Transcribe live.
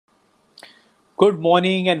Good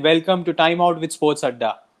morning and welcome to Timeout with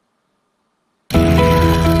SportsAdda.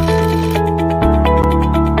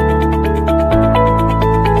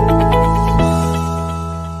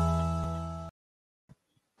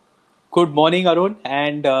 Good morning, Arun.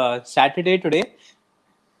 And Saturday today,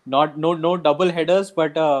 no double headers,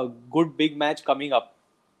 but a good big match coming up.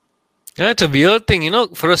 Yeah, it's a weird thing.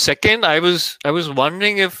 For a second, I was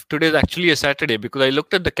wondering if today is actually a Saturday because I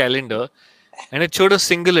looked at the calendar and it showed a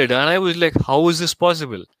single header, and I was like, "How is this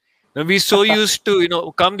possible?" Now, we're so used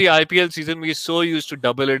to, come the IPL season, we're so used to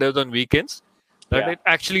double headers on weekends that Yeah, it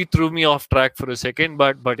actually threw me off track for a second.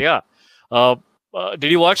 But yeah, uh,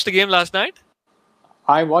 did you watch the game last night?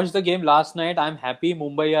 I watched the game last night. I'm happy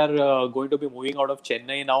Mumbai are going to be moving out of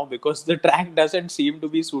Chennai now because the track doesn't seem to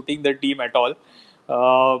be suiting the team at all.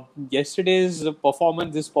 Yesterday's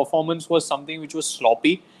this performance was something which was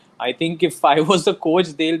sloppy. I think if I was the coach,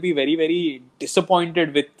 they'll be very, very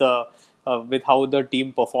disappointed with how the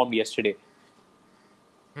team performed yesterday.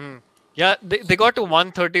 Hmm. Yeah, they got to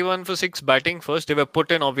 131 for 6 batting first. They were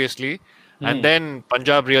put in, obviously. And Hmm. then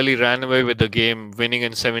Punjab really ran away with the game, winning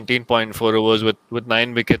in 17.4 overs with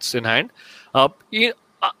 9 wickets in hand. I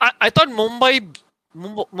thought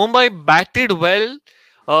Mumbai batted well,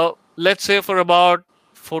 let's say for about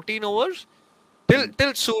 14 overs. Hmm.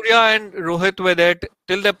 Till Surya and Rohit were there,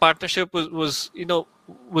 till their partnership was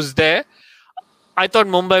there. I thought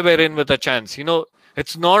Mumbai were in with a chance.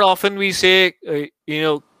 It's not often we say,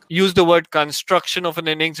 use the word construction of an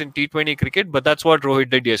innings in T20 cricket, but that's what Rohit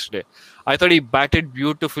did yesterday. I thought he batted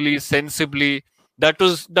beautifully, sensibly. That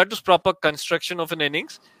was proper construction of an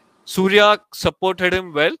innings. Surya supported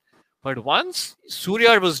him well, but once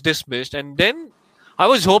Surya was dismissed, and then I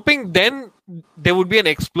was hoping then there would be an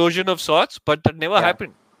explosion of sorts, but that never Yeah.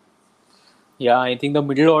 happened. Yeah, I think the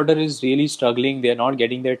middle order is really struggling. They're not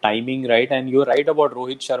getting their timing right. And you're right about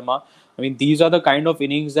Rohit Sharma. I mean, these are the kind of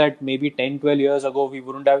innings that maybe 10, 12 years ago we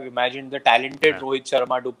wouldn't have imagined the talented Yeah. Rohit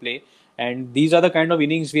Sharma to play. And these are the kind of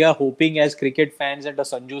innings we are hoping as cricket fans that a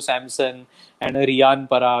Sanju Samson and a Riyan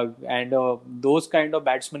Parag and those kind of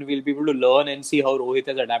batsmen will be able to learn and see how Rohit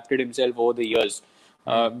has adapted himself over the years.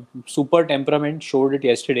 Hmm. Super temperament, showed it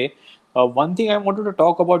yesterday. One thing I wanted to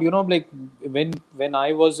talk about, like when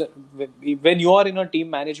I was when you are in a team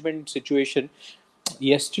management situation,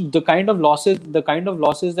 the kind of losses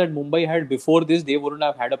that Mumbai had before this, they wouldn't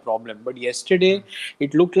have had a problem. But yesterday, Hmm.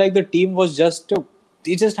 it looked like the team was just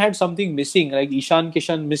they just had something missing. Like Ishan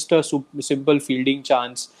Kishan missed a simple fielding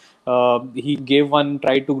chance. He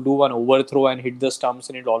tried to do one overthrow and hit the stumps,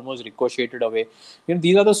 and it almost ricocheted away.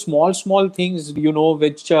 These are the small things,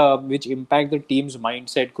 which impact the team's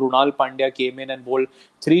mindset. Krunal Pandya came in and bowled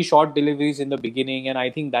three short deliveries in the beginning, and I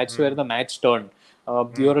think that's where Hmm. the match turned.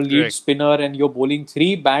 Hmm. You're a lead Correct. spinner and you're bowling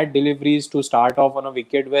three bad deliveries to start off on a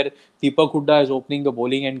wicket where Deepak Hooda is opening the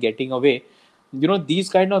bowling and getting away. These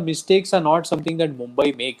kind of mistakes are not something that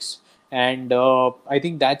Mumbai makes, and I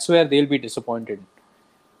think that's where they'll be disappointed.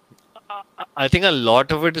 I think a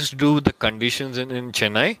lot of it is to do with the conditions in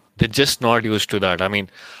Chennai. They're just not used to that. I mean,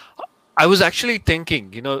 I was actually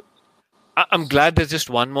thinking, I'm glad there's just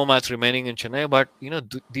one more match remaining in Chennai, but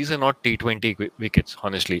these are not T20 wickets,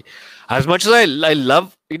 honestly. As much as I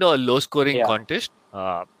love a low scoring Yeah. contest,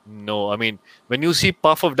 no. I mean, when you see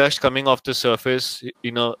puff of dust coming off the surface,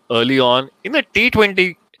 early on in a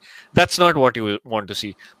T20, that's not what you want to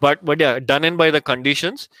see. But yeah, done in by the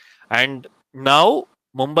conditions, and now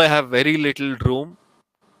Mumbai have very little room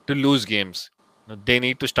to lose games. They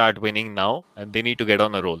need to start winning now, and they need to get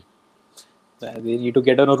on a roll. They need to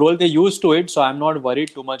get on a roll. They're used to it, so I'm not worried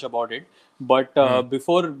too much about it. But Hmm.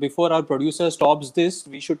 before our producer stops this,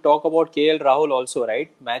 we should talk about KL Rahul also,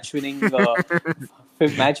 right? Match winning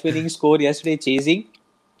score yesterday, chasing.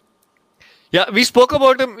 Yeah, we spoke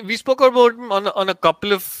about him. We spoke about him on a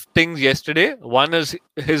couple of things yesterday. One is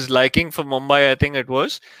his liking for Mumbai. I think it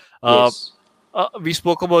was. Uh, Yes. we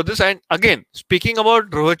spoke about this, and again, speaking about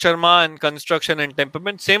Rohit Sharma and construction and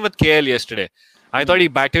temperament. Same with KL yesterday. I thought Hmm. he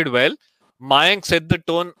batted well. Mayank set the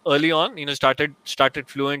tone early on. Started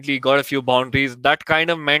fluently, got a few boundaries. That kind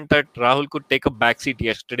of meant that Rahul could take a backseat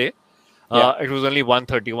yesterday. Yeah. It was only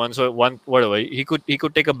 131, so one whatever he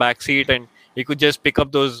could take a back seat and he could just pick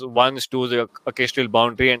up those ones, twos, occasional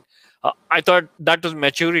boundary, and I thought that was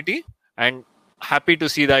maturity, and happy to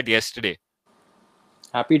see that yesterday.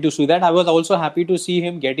 Happy to see that. I was also happy to see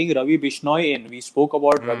him getting Ravi Bishnoi in. We spoke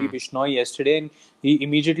about Ravi Hmm. Bishnoi yesterday, and he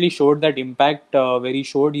immediately showed that impact where he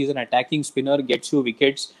showed he's an attacking spinner, gets you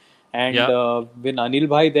wickets. And Yeah. when Anil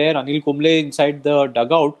Bhai there, Anil Kumble inside the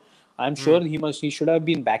dugout, I'm Hmm. sure he should have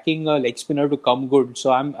been backing a leg spinner to come good.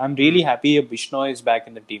 So I'm really Hmm. happy Bishnoi is back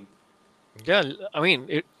in the team. Yeah. I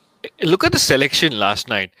mean, look at the selection last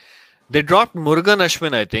night. They dropped Murugan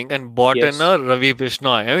Ashwin, I think, and bought in Yes. a Ravi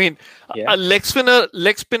Bishnoi. I mean, Yeah. a leg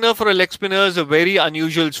spinner for a leg spinner is a very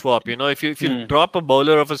unusual swap. You know, if you Hmm. drop a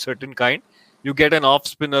bowler of a certain kind, you get an off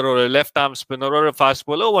spinner or a left arm spinner or a fast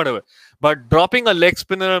bowler or whatever. But dropping a leg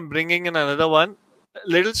spinner and bringing in another one, a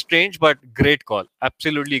little strange, but great call.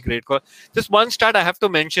 Absolutely great call. Just one stat I have to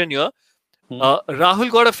mention here. Hmm.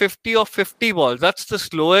 Rahul got a 50 of 50 balls. That's the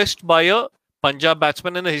slowest by a Punjab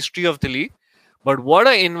batsman in the history of the league. But what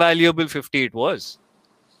an invaluable 50 it was.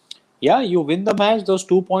 Yeah, you win the match. Those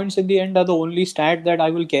 2 points in the end are the only stat that I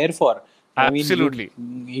will care for. I mean, Absolutely.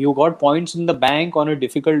 you got points in the bank on a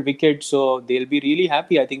difficult wicket, so they'll be really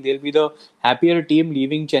happy. I think they'll be the happier team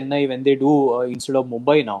leaving Chennai when they do instead of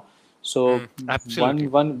Mumbai now. So Absolutely.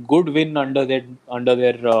 one good win under their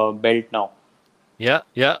belt now. Yeah,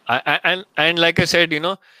 yeah. And like I said,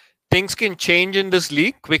 things can change in this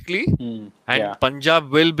league quickly, Hmm. and Yeah. Punjab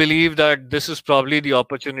will believe that this is probably the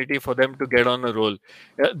opportunity for them to get on a roll.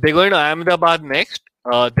 They're going to Ahmedabad next.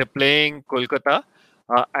 They're playing Kolkata,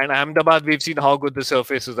 and Ahmedabad. We've seen how good the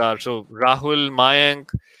surfaces are. So Rahul, Mayank,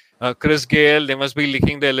 Chris Gale, they must be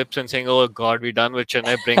licking their lips and saying, "Oh God, we're done with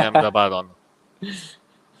Chennai. Bring Ahmedabad on."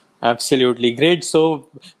 Absolutely great. So,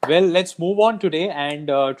 well, let's move on today. And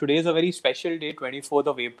today is a very special day, 24th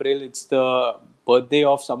of April. It's the birthday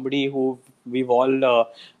of somebody who we've all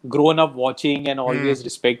grown up watching and Hmm. always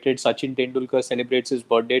respected. Sachin Tendulkar celebrates his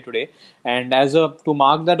birthday today. And as a to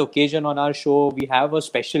mark that occasion on our show, we have a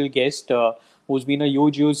special guest. Who's been a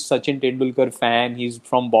huge Sachin Tendulkar fan. He's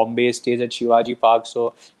from Bombay, stays at Shivaji Park,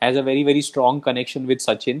 so has a very strong connection with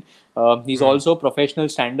Sachin. He's Hmm. also a professional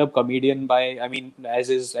stand-up comedian I mean, as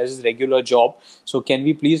his regular job. So can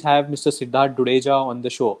we please have Mr. Siddharth Dudeja on the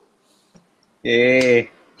show? Hey,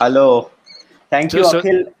 hello. Thank you, So,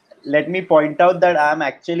 Akhil. Let me point out that I'm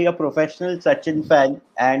actually a professional Sachin fan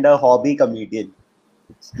and a hobby comedian.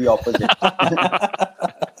 It's the opposite.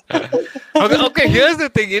 okay. Here's the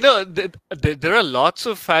thing. There are lots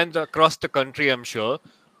of fans across the country, I'm sure,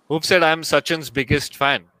 who've said I'm Sachin's biggest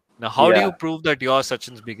fan. Now, how do you Yeah. prove that you're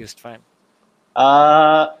Sachin's biggest fan?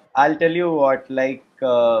 I'll tell you what,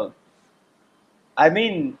 I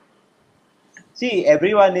mean, see,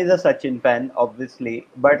 everyone is a Sachin fan, obviously,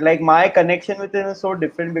 but like my connection with him is so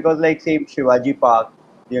different because, like, same Shivaji Park,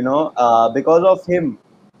 because of him,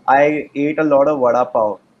 I ate a lot of vada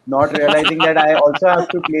pav, not realizing that I also have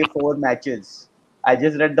to play 4 matches. I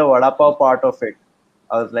just read the vada pav part of it.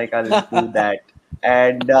 I was like, I'll do that,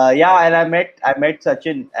 and yeah, and I met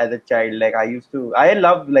Sachin as a child. Like I used to, I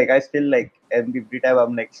love, like I still like every time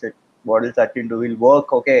I'm like, shit, what will Sachin do? He'll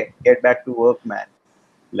work, okay, get back to work, man.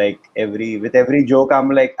 Like every joke, I'm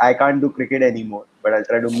like, I can't do cricket anymore, but I'll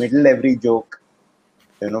try to middle every joke,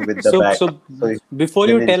 with the So bat. so So it's before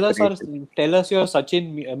still you tell us or inspiration. tell us your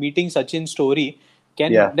Sachin meeting Sachin story,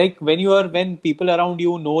 can Yeah, like when people around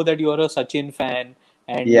you know that you are a Sachin fan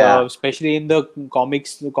and yeah, especially in the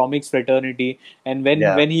comics fraternity, and when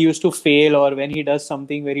yeah. when he used to fail or when he does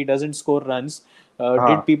something where he doesn't score runs, Uh-huh.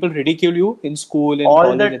 did people ridicule you in school, in All the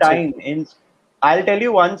college, etc.? time. I'll tell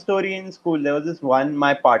you one story in school. There was this one,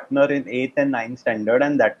 my partner in eighth and ninth standard,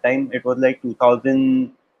 and that time it was like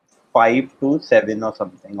 2005 to 7 or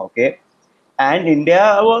something. Okay, and India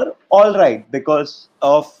were all right because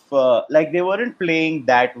of like they weren't playing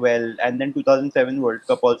that well. And then 2007 World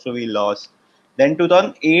Cup also we lost. Then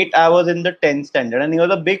 2008 I was in the 10th standard, and he was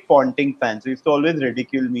a big Ponting fan, so he used to always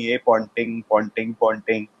ridicule me, hey Ponting, Ponting,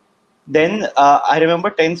 Ponting. Then I remember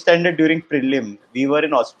 10th standard during prelim, we were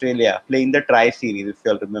in Australia playing the Tri Series, if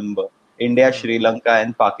you'll remember, India, Hmm. Sri Lanka,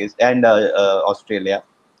 and Pakistan, and Australia.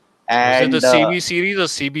 Was it the And CB series or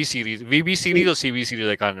CB series? VB series see, or CB series?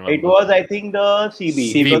 I can't it remember. was, I think, the CB.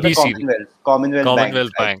 It was the VB series. Commonwealth Bank.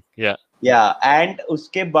 Commonwealth Bank. Yeah. Yeah, and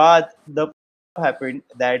uske baad the happened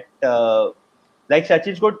that like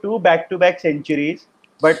Sachin scored 2 back-to-back centuries,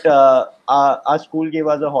 but our school gave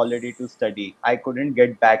us a holiday to study. I couldn't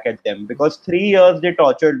get back at them because 3 years they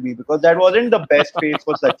tortured me because that wasn't the best phase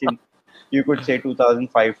for Sachin. You could say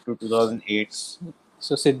 2005 to 2008.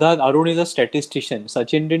 So Siddharth, Arun is a statistician.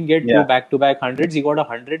 Sachin didn't get two Yeah. back-to-back hundreds. He got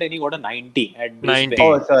 100 and he got a 90 at Brisbane.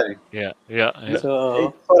 Oh, 90. sorry. Yeah. Yeah. Yeah.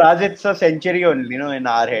 So For us, it's a century only, in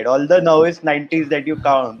our head. All the nowest 90s that you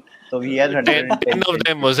count. So he has 10 110 of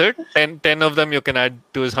them, centuries. was it? Ten of them you can add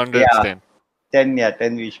to his hundreds Yeah, then. 10, yeah,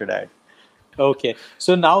 10 we should add. okay.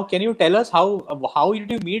 So now, can you tell us how did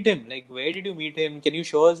you meet him? Like, where did you meet him? Can you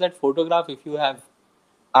show us that photograph if you have?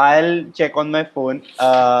 I'll check on my phone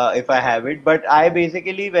if I have it. But I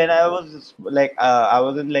basically, when I was like, I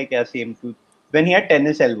was in like same two, when he had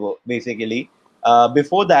tennis elbow, basically.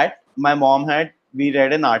 Before that, my mom had we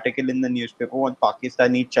read an article in the newspaper. One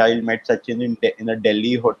Pakistani child met Sachin in a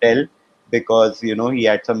Delhi hotel because he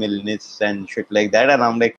had some illness and shit like that. And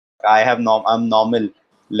I'm like, I'm normal.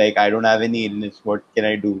 Like I don't have any illness. What can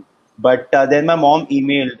I do? But then my mom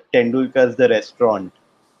emailed Tendulkar's the restaurant,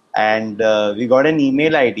 and we got an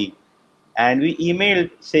email ID, and we emailed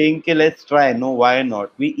saying, "Okay, let's try." No, why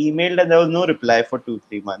not? We emailed and there was no reply for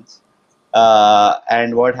 2-3 months.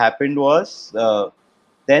 And what happened was,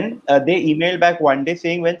 then they emailed back one day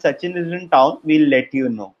saying, when Sachin is in town, we'll let you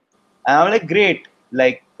know. And I'm like, great.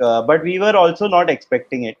 Like, but we were also not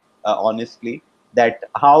expecting it, honestly. That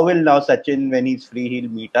how will now Sachin, when he's free, he'll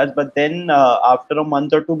meet us. But then after a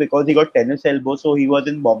month or two, because he got tennis elbow, so he was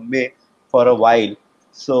in Bombay for a while.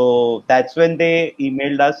 So that's when they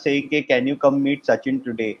emailed us saying, "Hey, can you come meet Sachin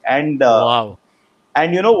today?" Wow.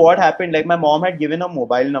 And you know what happened? Like my mom had given a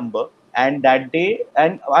mobile number, and that day,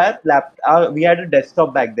 and I had we had a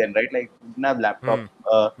desktop back then, right? Like we didn't have laptop.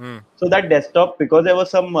 Hmm. Hmm. So that desktop, because there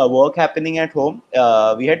was some work happening at home,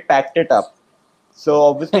 we had packed it up. So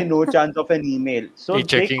obviously no chance of an email. So He they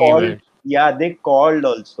checking called, email. yeah, they called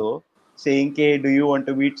also saying, "Hey, do you want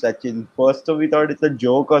to meet Sachin?" First, so we thought it's a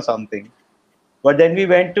joke or something. But then we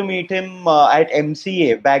went to meet him at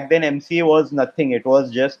MCA. Back then, MCA was nothing. It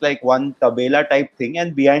was just like one tabela type thing,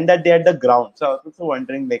 and behind that they had the ground. So I was also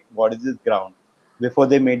wondering, like, what is this ground? Before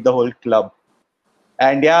they made the whole club.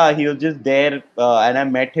 And yeah, he was just there, and I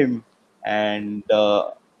met him. And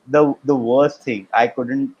the worst thing, I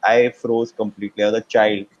froze completely. I was a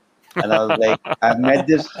child, and I was like, I've met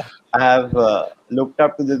this. I have looked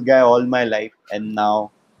up to this guy all my life, and now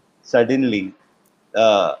suddenly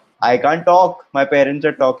I can't talk. My parents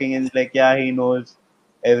are talking, and it's like, yeah, he knows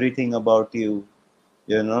everything about you.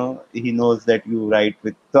 He knows that you write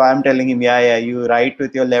with. So I'm telling him, yeah, yeah, you write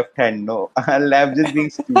with your left hand. No, I'm just being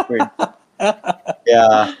stupid.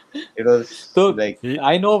 Yeah, it was So like, He,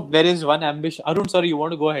 I know there is one ambition. Arun, sorry, you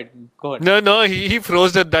want to go ahead? Go ahead. no, he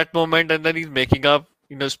froze at that moment, and then he's making up,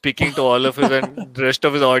 speaking to all of his and the rest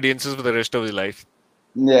of his audiences for the rest of his life.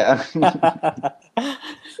 yeah,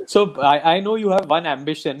 So I know you have one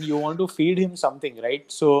ambition. You want to feed him something, right?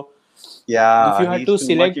 So if you yeah. had He's to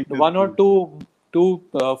too much select into one or food. two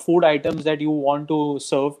food items that you want to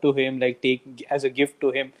serve to him, like take as a gift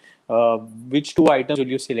to him, which two items will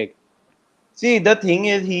you select? See, the thing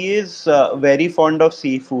is, he is very fond of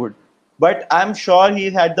seafood, but I'm sure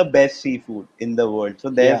he's had the best seafood in the world. So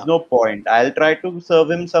there's Yeah. no point. I'll try to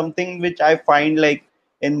serve him something which I find like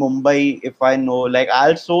in Mumbai, if I know, like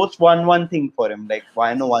I'll source one thing for him. Like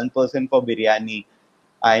I know one person for biryani.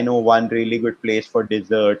 I know one really good place for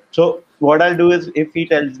dessert. So what I'll do is, if he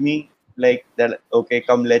tells me like that, okay,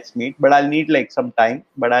 come, let's meet, but I'll need like some time,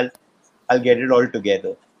 but I'll get it all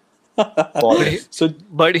together for But him. So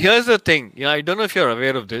but here's the thing. Yeah, I don't know if you're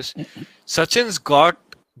aware of this. Sachin's got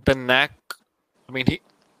the knack. I mean,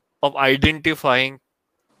 of identifying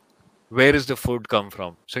where is the food come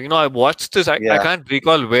from. So I watched this. I Yeah. can't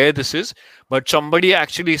recall where this is, but somebody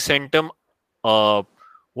actually sent him. Uh,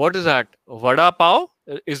 what is that? Vada pav?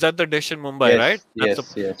 Is that the dish in Mumbai? Right? Yes. That's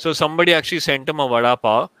the. Yes. Yes. So somebody actually sent him a vada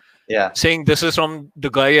pav, Yeah. saying this is from the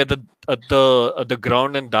guy at the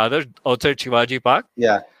ground in Dadar outside Shivaji Park.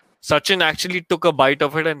 Yeah. Sachin actually took a bite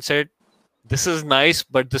of it and said, "This is nice,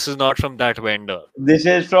 but this is not from that vendor." This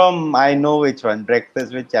is from, I know which one,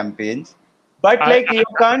 Breakfast with Champions. But I, like you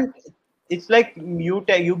can't. It's like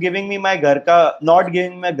you giving me my ghar ka, not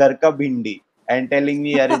giving me my ghar ka bhindi and telling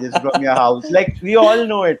me, "Arey, this is from your house." Like we all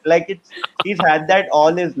know it. Like he's had that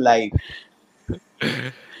all his life.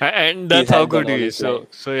 and he's that's how had that good all he is. his So life.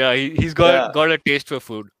 so yeah, he's got Yeah. got a taste for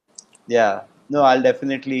food. Yeah. No, I'll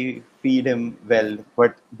definitely feed him well.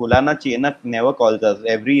 But Bulana Chena never calls us.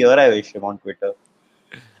 Every year I wish him on Twitter.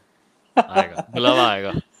 आएगा बुलावा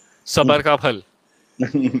आएगा सबर का फल.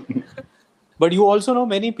 But you also know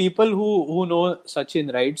many people who know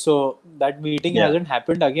Sachin, right? So that meeting Yeah. hasn't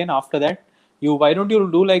happened again after that. You why don't you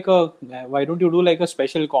do like a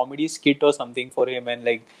special comedy skit or something for him, and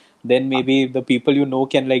like then maybe the people you know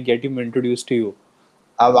can like get him introduced to you.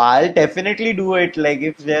 I'll definitely do it. Like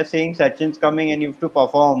if they're saying Sachin's coming and you have to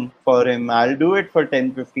perform for him, I'll do it for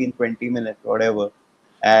 10, 15, 20 minutes, whatever.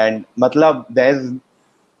 And there's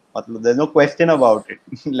no question about it.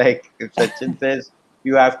 Like if Sachin says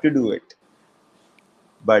you have to do it.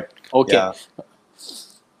 But Okay. yeah,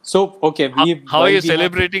 So okay, we How are while you we have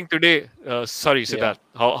celebrating today? Sorry, yeah. Siddharth.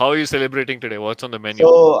 How are you celebrating today? What's on the menu?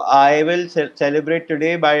 so I will celebrate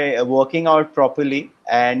today by working out properly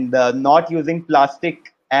and not using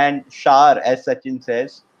plastic and shower, as Sachin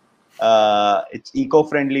says. It's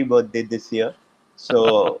eco-friendly birthday this year.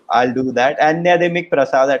 So I'll do that. And yeah, they make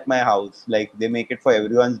prasad at my house. Like they make it for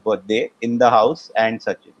everyone's birthday in the house and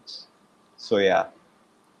Sachin's. So yeah,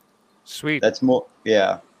 Sweet. that's more.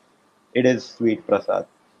 Yeah, it is sweet prasad.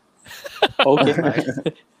 Okay. Nice.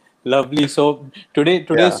 Lovely. So today,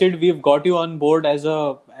 Yeah. Sid, we've got you on board as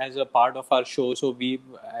a part of our show. So we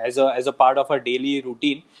as a part of our daily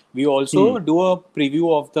routine, we Hmm. also do a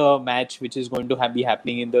preview of the match which is going to be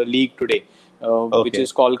happening in the league today, which Okay.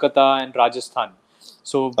 is Kolkata and Rajasthan.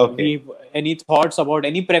 So Okay. we any thoughts about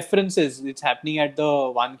any preferences? It's happening at the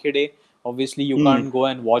Wankhede. Obviously, you Hmm. can't go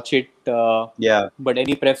and watch it. Yeah. But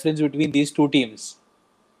any preference between these two teams?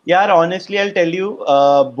 Yeah, honestly, I'll tell you,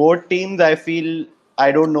 both teams, I feel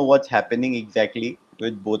I don't know what's happening exactly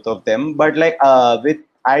with both of them, but like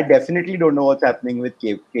I definitely don't know what's happening with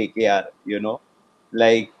KKR.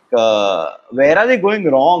 Like where are they going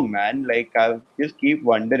wrong, man? Like I just keep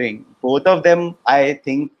wondering. Both of them, I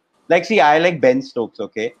think, like see, I like Ben Stokes,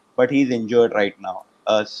 okay, but he's injured right now,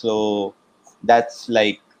 so that's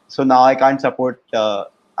like so now I can't support.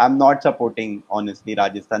 I'm not supporting honestly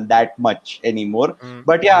Rajasthan that much anymore, Mm,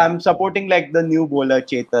 but yeah, mm, I'm supporting like the new bowler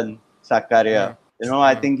Chetan Sakaria. mm,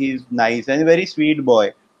 I mm, think he's nice and a very sweet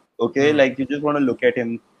boy. Okay, mm. like you just want to look at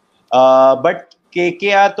him. But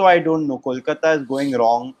KKR, though I don't know. Kolkata is going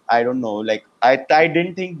wrong. I don't know. Like I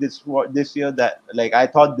didn't think this year that like I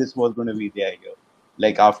thought this was going to be their year.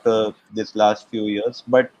 Like after this last few years,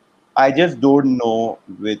 but I just don't know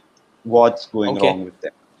with what's going wrong Okay. with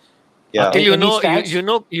them. Yeah, Akhil, Any stats?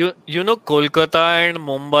 you know Kolkata and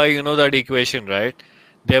Mumbai, you know that equation, right?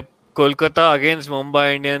 They're Kolkata against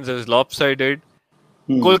Mumbai Indians is lopsided.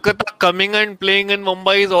 hmm. Kolkata coming and playing in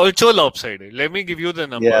Mumbai is also lopsided. Let me give you the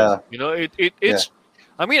numbers. Yeah, You know, yeah. it's.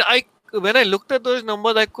 I mean, I when I looked at those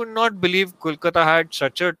numbers, I could not believe Kolkata had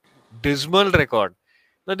such a dismal record.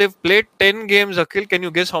 Now they've played 10 games. Akhil, can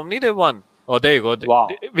you guess how many they won? Oh, there you go. Wow.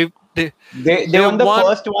 They They won the won.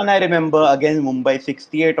 first one I remember against Mumbai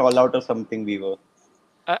 68 all out or something we were.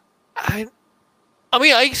 I, I, I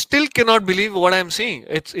mean, I still cannot believe what I'm seeing.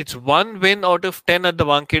 It's one win out of 10 at the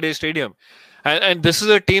Wankhede Stadium, and this is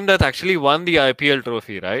a team that actually won the IPL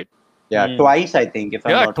trophy, right? Yeah, Hmm. twice I think if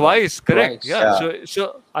I'm Yeah, not wrong. twice, correct. Twice. Yeah, Yeah.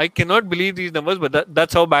 so I cannot believe these numbers, but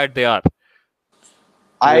that's how bad they are.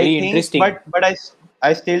 I Very think, interesting.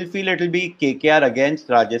 I still feel it'll be KKR against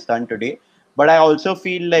Rajasthan today. But I also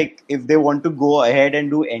feel like if they want to go ahead and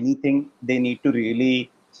do anything, they need to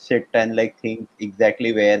really sit and like think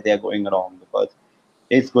exactly where they're going wrong because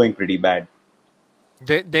it's going pretty bad.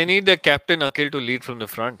 They need their captain Akhil to lead from the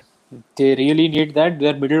front. They really need that.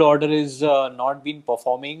 Their middle order is not been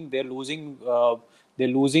performing. They're losing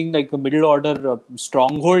like a middle order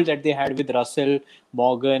stronghold that they had with Russell,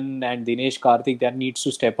 Morgan, and Dinesh Karthik. That needs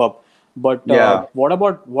to step up. But Yeah. what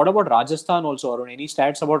about Rajasthan also? Or any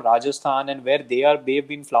stats about Rajasthan and where they've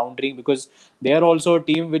been floundering because they are also a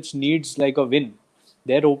team which needs like a win.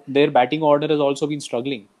 Their batting order has also been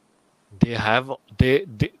struggling. They have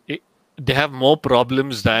they have more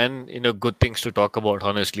problems than good things to talk about.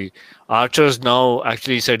 Honestly, Archer's now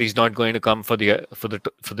actually said he's not going to come for the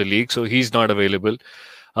league, so he's not available.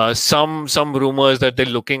 Some rumors that they're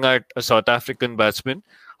looking at a South African batsman.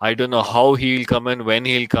 I don't know how he'll come in, when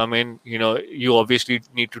he'll come in. You obviously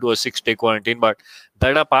need to do a 6-day quarantine, but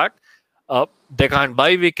that apart, they can't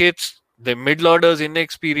buy wickets. The middle order is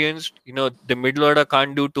inexperienced. The middle order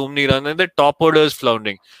can't do too many runs, and the top order is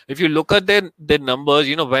floundering. If you look at their numbers,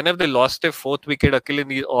 when have they lost their fourth wicket, Akhil,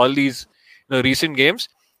 in all these recent games?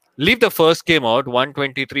 Leave the first game out.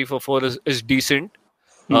 123 for 4 is decent,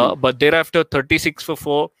 Hmm. but thereafter 36 for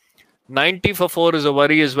 4, 90 for 4 is a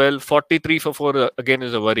worry as well. 43 for 4 again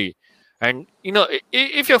is a worry. And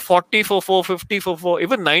if you're 40 for 4, 50 for 4,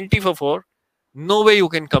 even 90 for 4, no way you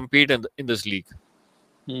can compete in this league.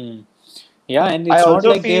 Hmm. Yeah, and I it's not also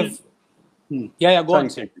like feel they've. hmm. Yeah, go on, Sorry,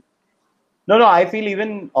 Sid. Sid. No, I feel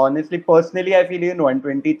even honestly, personally, I feel even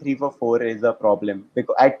 123 for 4 is a problem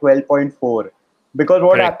because at 12.4. Because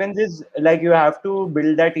what Correct. happens is like you have to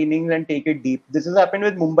build that innings and take it deep. This has happened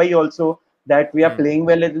with Mumbai also that we are Mm, playing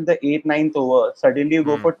well until the 8th, ninth over. Suddenly you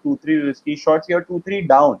go mm, for 2, 3 risky shots, you're 2, 3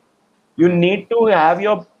 down. You mm, need to have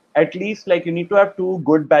your at least like you need to have two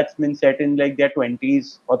good batsmen set in like their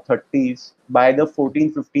 20s or 30s by the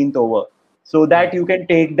 14th, 15th over so mm, that you can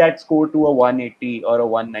take that score to a 180 or a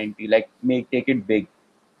 190 like take it big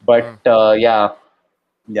but mm.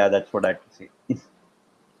 yeah, that's what I have to say.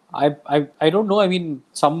 I don't know. I mean,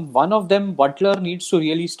 one of them, Butler, needs to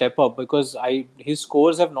really step up because his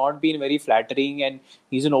scores have not been very flattering, and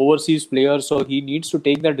he's an overseas player, so he needs to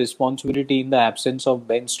take that responsibility in the absence of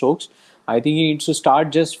Ben Stokes. I think he needs to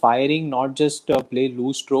start just firing, not just play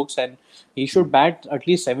loose strokes, and he should bat at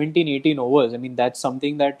least 17, 18 overs. I mean, that's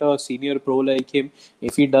something that a senior pro like him,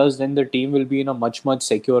 if he does, then the team will be in a much, much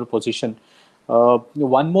secure position.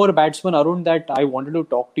 One more batsman, Arun, that I wanted to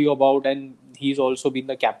talk to you about, and he's also been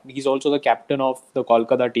the captain. He's also the captain of the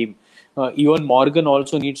Kolkata team. Even Morgan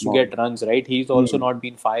also needs to Morgan. get runs, right? He's also Hmm. not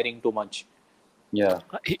been firing too much. Yeah.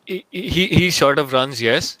 He short of runs,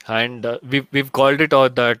 yes, and we've called it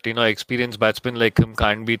out that experienced batsmen like him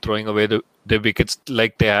can't be throwing away the wickets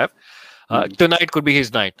like they have. Hmm. Tonight could be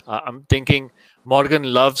his night. I'm thinking Morgan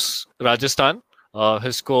loves Rajasthan.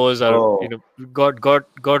 His scores are Oh.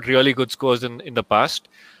 got really good scores in the past.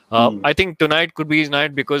 Hmm. I think tonight could be his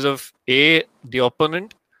night because of A, the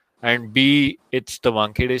opponent, and B, it's the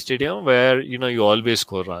Wankhede Stadium where you always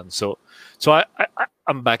score runs. So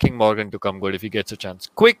I'm backing Morgan to come good if he gets a chance.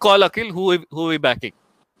 Quick call, Akhil. Who are we backing?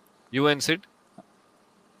 You and Sid?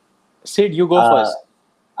 Sid, you go Uh, first.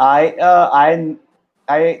 I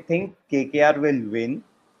I think KKR will win.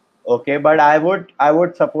 Okay, but I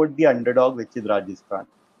would support the underdog, which is Rajasthan.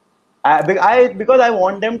 Because I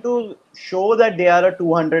want them to show that they are a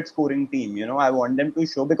 200 scoring team. I want them to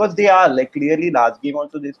show because they are like clearly last game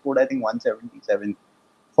also they scored I think 177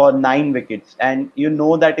 for 9 wickets, and you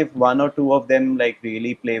know that if one or two of them like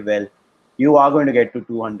really play well, you are going to get to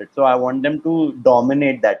 200. So I want them to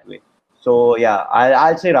dominate that way. So yeah,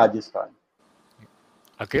 I'll say Rajasthan.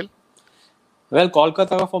 Akhil? Well,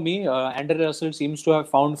 Kolkata for me, Andrew Russell seems to have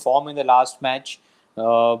found form in the last match.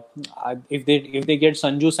 Uh, if they get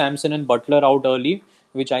Sanju Samson and Butler out early,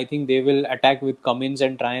 which I think they will attack with Cummins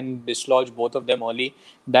and try and dislodge both of them early.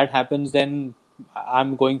 That happens, then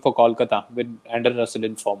I'm going for Kolkata with Andrew Russell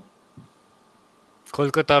in form.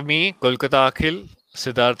 Kolkata me, Kolkata Akhil,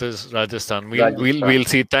 Siddharth is Rajasthan. We'll Rajasthan.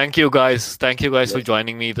 see. Thank you guys. Thank you guys for Yes.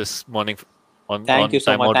 joining me this morning Thank you on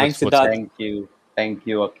so Time much. Out with Thanks, SportsAdda. Siddharth. Thank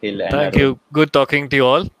you, Akhil and Thank Arun. you. Good talking to you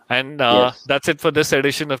all. And Yes. that's it for this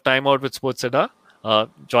edition of Time Out with SportsAdda.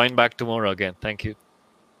 Join back tomorrow again. Thank you.